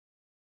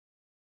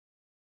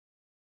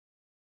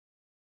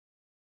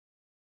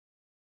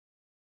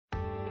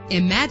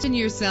Imagine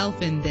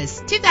yourself in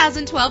this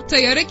 2012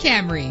 Toyota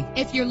Camry.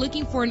 If you're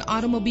looking for an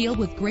automobile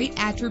with great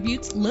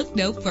attributes, look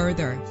no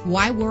further.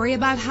 Why worry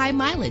about high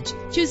mileage?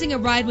 Choosing a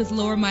ride with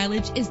lower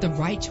mileage is the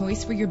right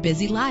choice for your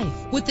busy life.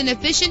 With an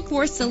efficient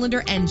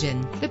 4-cylinder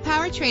engine, the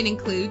powertrain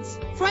includes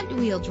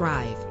front-wheel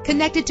drive,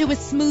 connected to a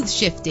smooth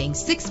shifting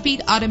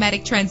 6-speed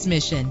automatic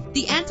transmission.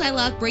 The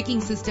anti-lock braking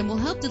system will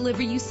help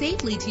deliver you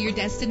safely to your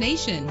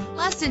destination.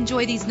 Plus,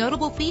 enjoy these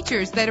notable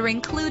features that are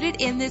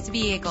included in this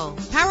vehicle: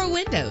 power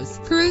windows,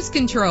 cruise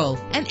control,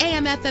 an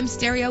AM/FM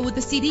stereo with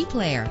a CD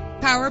player,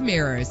 power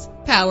mirrors,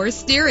 power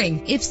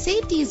steering. If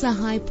safety is a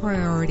high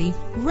priority,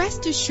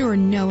 rest assured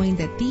knowing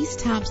that these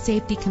top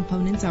safety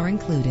components are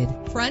included: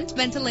 front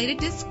ventilated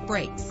disc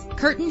brakes,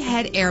 curtain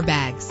head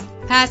airbags,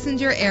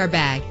 passenger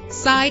airbag,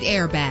 side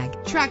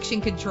airbag, traction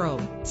control,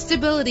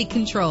 stability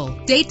control,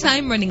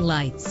 daytime running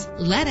lights.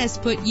 Let us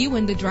put you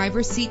in the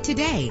driver's seat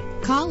today.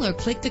 Call or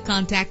click to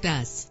contact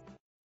us.